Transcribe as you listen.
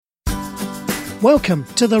Welcome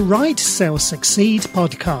to the Write, Sell, Succeed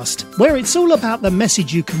podcast, where it's all about the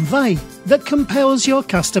message you convey that compels your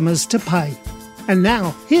customers to pay. And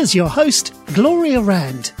now, here's your host, Gloria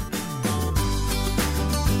Rand.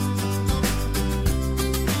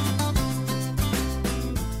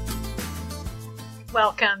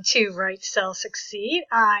 Welcome to Write, Sell, Succeed.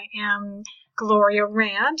 I am Gloria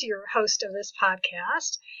Rand, your host of this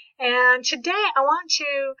podcast. And today I want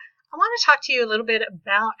to talk to you a little bit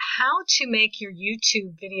about how to make your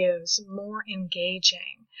YouTube videos more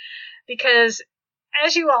engaging. Because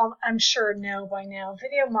as you all, I'm sure, know by now,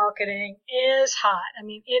 video marketing is hot. I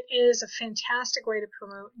mean, it is a fantastic way to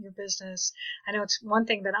promote your business. I know it's one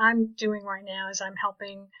thing that I'm doing right now is I'm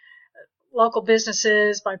helping local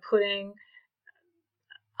businesses by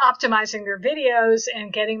optimizing their videos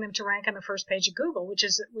and getting them to rank on the first page of Google, which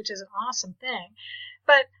is an awesome thing.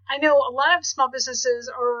 But I know a lot of small businesses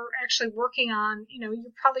are actually working on, you're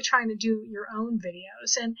probably trying to do your own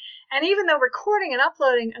videos. And even though recording and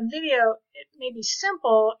uploading a video, it may be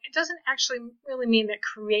simple, it doesn't actually really mean that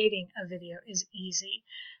creating a video is easy,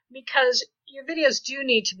 because your videos do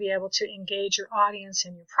need to be able to engage your audience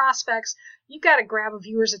and your prospects. You've got to grab a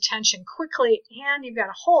viewer's attention quickly, and you've got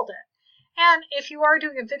to hold it. And if you are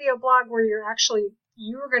doing a video blog where you're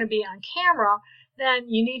going to be on camera, then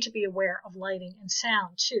you need to be aware of lighting and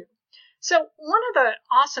sound too. So one of the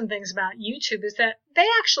awesome things about YouTube is that they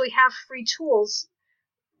actually have free tools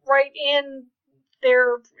right in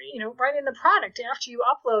right in the product. After you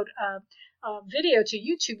upload a video to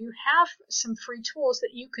YouTube, you have some free tools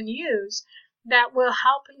that you can use that will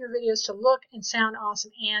help your videos to look and sound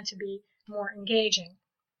awesome and to be more engaging.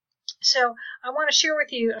 So I want to share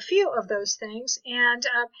with you a few of those things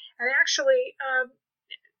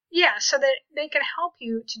so that they can help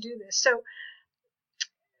you to do this. So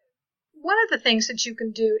one of the things that you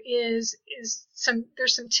can do is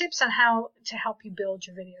there's some tips on how to help you build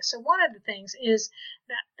your video. So one of the things is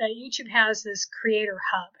that YouTube has this creator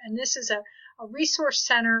hub, and this is a resource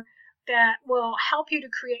center that will help you to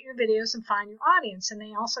create your videos and find your audience. And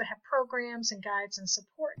they also have programs and guides and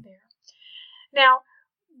support there. Now,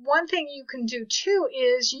 one thing you can do too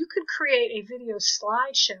is you could create a video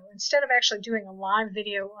slideshow. Instead of actually doing a live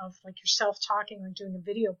video of like yourself talking or doing a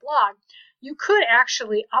video blog, you could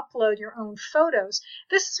actually upload your own photos.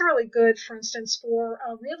 This is really good, for instance, for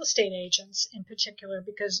real estate agents in particular,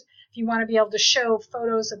 because if you want to be able to show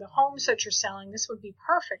photos of the homes that you're selling, this would be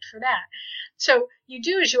perfect for that. So you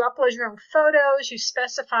do is you upload your own photos, you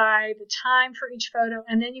specify the time for each photo,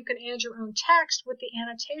 and then you can add your own text with the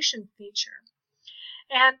annotation feature.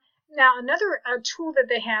 And now another tool that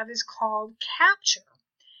they have is called Capture.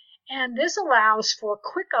 And this allows for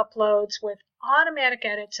quick uploads with automatic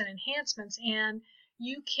edits and enhancements. And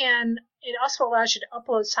it also allows you to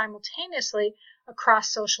upload simultaneously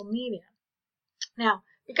across social media. Now,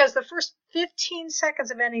 because the first 15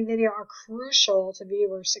 seconds of any video are crucial to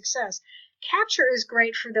viewer success, Capture is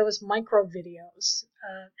great for those micro videos,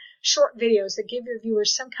 short videos that give your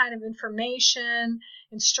viewers some kind of information,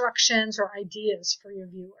 instructions, or ideas for your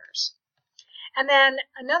viewers. And then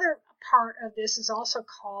another part of this is also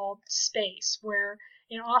called Space, where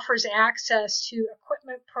it offers access to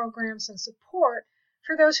equipment, programs, and support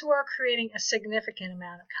for those who are creating a significant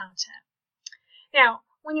amount of content. Now,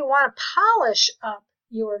 when you want to polish up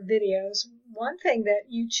your videos, one thing that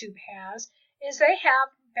YouTube has is they have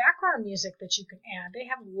background music that you can add. They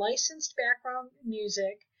have licensed background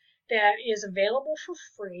music that is available for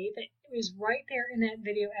free, that is right there in that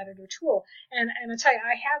video editor tool. And I'll tell you,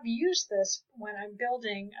 I have used this when I'm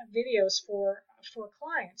building videos for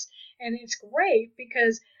clients. And it's great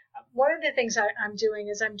because one of the things I'm doing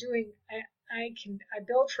is I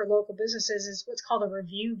build for local businesses is what's called a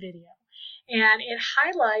review video. And it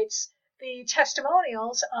highlights the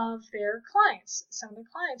testimonials of their clients, some of the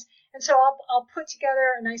clients. And so I'll put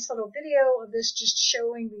together a nice little video of this just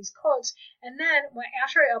showing these quotes. And then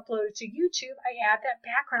after I upload it to YouTube, I add that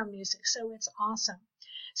background music. So it's awesome.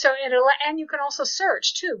 So and you can also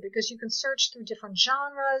search too, because you can search through different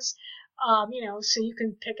genres. So you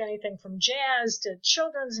can pick anything from jazz to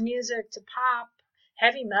children's music to pop,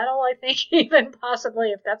 heavy metal, I think, even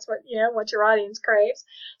possibly, if that's what your audience craves.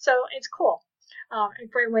 So it's cool. A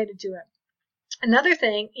great way to do it. Another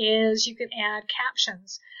thing is you can add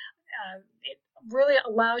captions. It really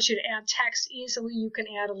allows you to add text easily. You can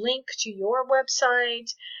add a link to your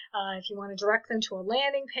website if you want to direct them to a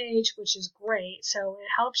landing page, which is great. So it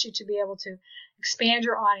helps you to be able to expand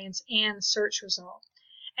your audience and search result.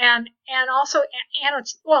 And also,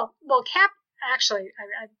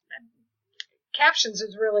 captions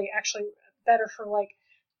is really actually better for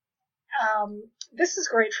this is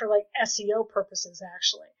great for SEO purposes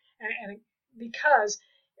actually. And because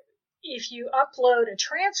if you upload a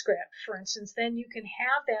transcript, for instance, then you can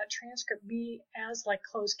have that transcript be as like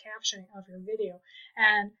closed captioning of your video.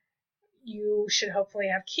 And you should hopefully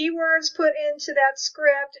have keywords put into that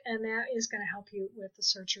script, and that is going to help you with the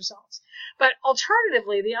search results. But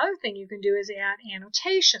alternatively, the other thing you can do is add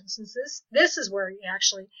annotations, since this is where you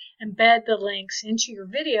actually embed the links into your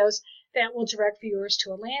videos that will direct viewers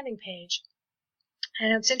to a landing page.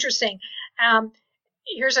 And it's interesting.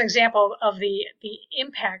 Here's an example of the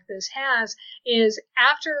impact this has is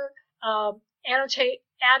after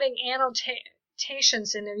adding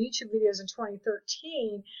annotations in their YouTube videos in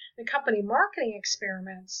 2013, the company Marketing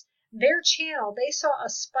Experiments, their channel, they saw a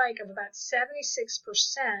spike of about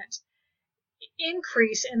 76%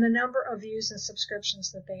 increase in the number of views and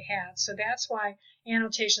subscriptions that they had. So that's why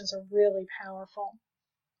annotations are really powerful.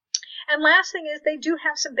 And last thing is they do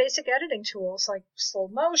have some basic editing tools like slow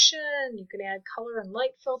motion. You can add color and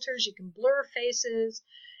light filters. You can blur faces,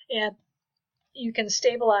 and you can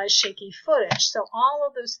stabilize shaky footage. So all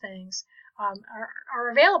of those things are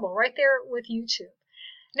available right there with YouTube.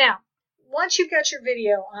 Now, once you've got your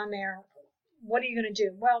video on there, what are you going to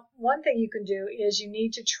do? Well, one thing you can do is you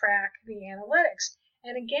need to track the analytics.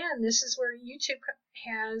 And again, this is where YouTube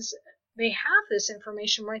they have this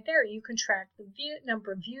information right there. You can track the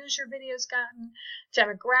number of views your video's gotten,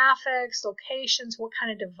 demographics, locations, what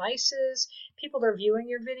kind of devices people are viewing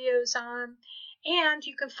your videos on, and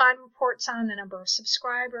you can find reports on the number of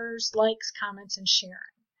subscribers, likes, comments, and sharing.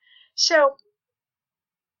 So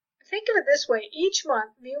think of it this way. Each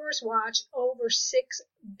month, viewers watch over 6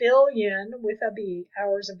 billion, with a B,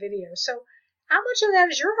 hours of video. So how much of that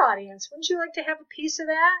is your audience? Wouldn't you like to have a piece of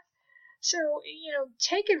that? So,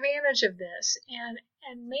 take advantage of this and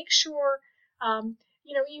make sure,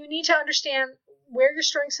 you need to understand where your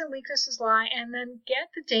strengths and weaknesses lie, and then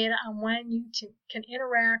get the data on when you can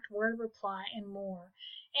interact, where to reply, and more.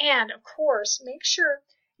 And, of course, make sure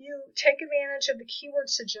you take advantage of the keyword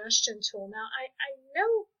suggestion tool. Now, I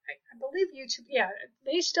believe YouTube,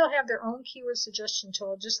 they still have their own keyword suggestion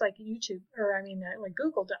tool, just like like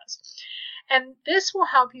Google does. And this will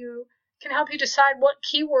can help you decide what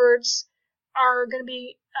keywords are going to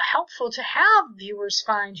be helpful to have viewers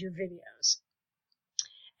find your videos.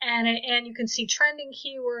 And you can see trending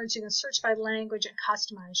keywords. You can search by language and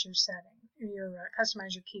customize your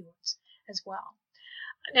customize your keywords as well.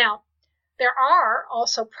 Now, there are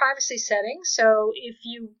also privacy settings. So if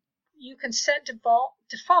you can set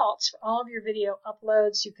defaults for all of your video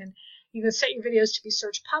uploads. You can set your videos to be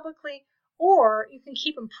searched publicly, or you can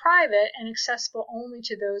keep them private and accessible only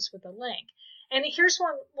to those with a link. And here's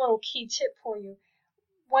one little key tip for you.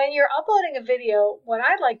 When you're uploading a video, what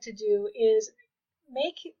I like to do is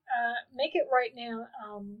make it right now.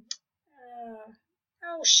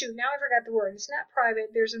 Now I forgot the word. It's not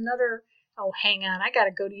private. There's another. Oh, hang on. I got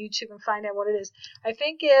to go to YouTube and find out what it is. I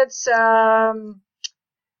think it's. It's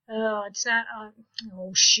not on.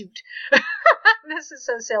 Oh, shoot. This is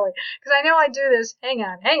so silly. Because I know I do this. Hang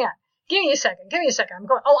on. Give me a second. I'm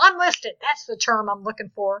going. Oh, unlisted. That's the term I'm looking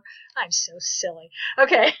for. I'm so silly.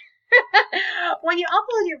 Okay. When you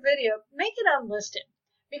upload your video, make it unlisted.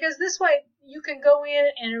 Because this way you can go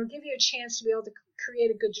in and it'll give you a chance to be able to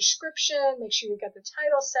create a good description, make sure you've got the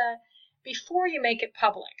title set before you make it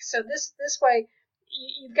public. So this way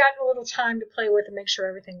you've got a little time to play with and make sure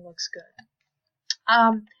everything looks good.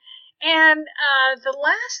 And the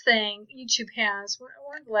last thing YouTube has,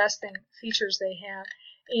 one of the last features they have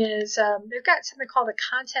is they've got something called a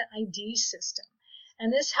content ID system.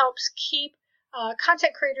 And this helps keep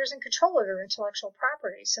content creators in control of their intellectual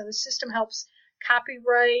property. So the system helps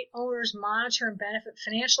copyright owners monitor and benefit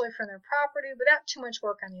financially from their property without too much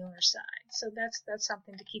work on the owner's side. So that's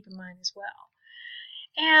something to keep in mind as well.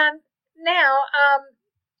 And now,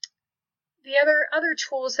 the other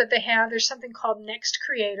tools that they have, there's something called Next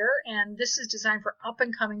Creator, and this is designed for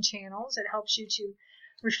up-and-coming channels. It helps you to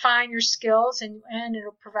refine your skills, and it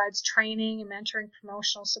provides training and mentoring,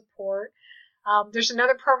 promotional support. There's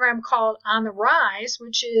another program called On the Rise,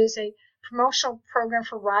 which is a promotional program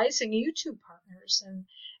for rising YouTube partners. And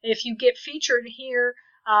if you get featured here,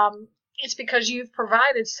 it's because you've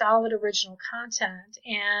provided solid original content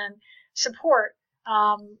and support,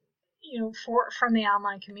 from the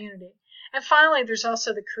online community. And finally, there's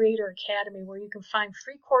also the Creator Academy, where you can find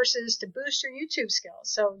free courses to boost your YouTube skills.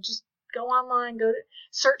 So just go online,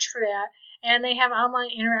 search for that, and they have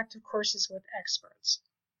online interactive courses with experts.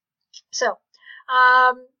 So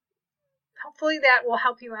hopefully that will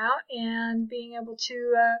help you out in being able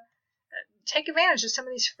to take advantage of some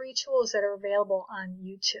of these free tools that are available on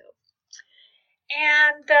YouTube.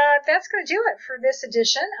 And that's going to do it for this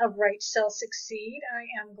edition of Write, Sell, Succeed. I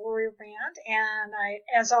am Gloria Rand, and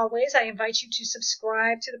as always, I invite you to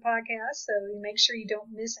subscribe to the podcast so you make sure you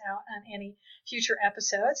don't miss out on any future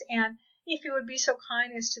episodes. And if you would be so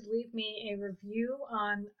kind as to leave me a review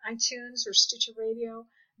on iTunes or Stitcher Radio,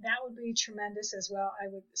 that would be tremendous as well. I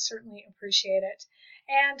would certainly appreciate it.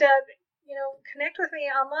 And connect with me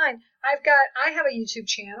online. I have a YouTube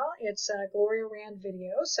channel. It's Gloria Rand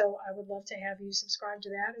Video, so I would love to have you subscribe to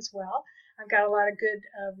that as well. I've got a lot of good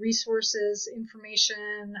resources,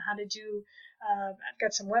 information, how to do. I've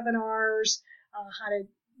got some webinars, how to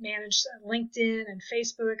manage LinkedIn and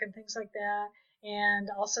Facebook and things like that, and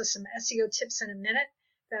also some SEO tips in a minute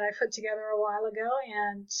that I put together a while ago.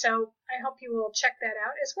 And so I hope you will check that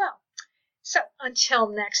out as well. So until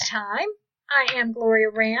next time, I am Gloria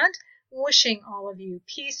Rand, wishing all of you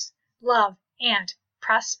peace, love, and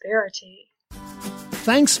prosperity.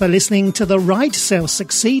 Thanks for listening to the Write, Sell,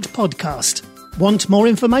 Succeed podcast. Want more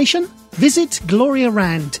information? Visit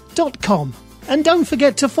gloriarand.com. And don't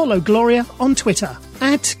forget to follow Gloria on Twitter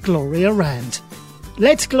 @GloriaRand.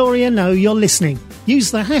 Let Gloria know you're listening.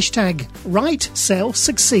 Use the hashtag Write, Sell,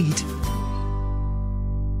 Succeed.